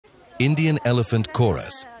Indian elephant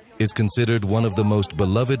Khoras is considered one of the most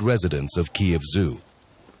beloved residents of Kyiv Zoo.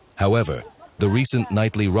 However, the recent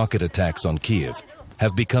nightly rocket attacks on Kyiv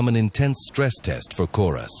have become an intense stress test for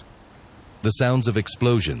Khoras. The sounds of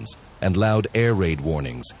explosions and loud air raid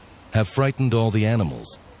warnings have frightened all the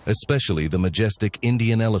animals, especially the majestic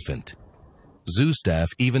Indian elephant. Zoo staff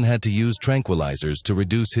even had to use tranquilizers to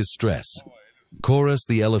reduce his stress. Khoras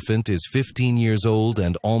the elephant is 15 years old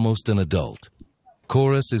and almost an adult.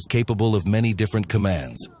 Khoras is capable of many different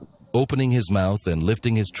commands, opening his mouth and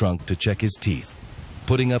lifting his trunk to check his teeth,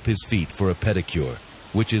 putting up his feet for a pedicure,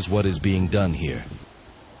 which is what is being done here.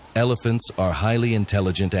 Elephants are highly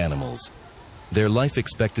intelligent animals. Their life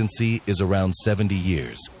expectancy is around 70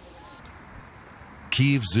 years.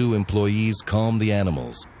 Kyiv Zoo employees calm the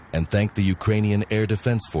animals and thank the Ukrainian Air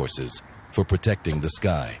Defense Forces for protecting the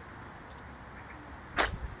sky.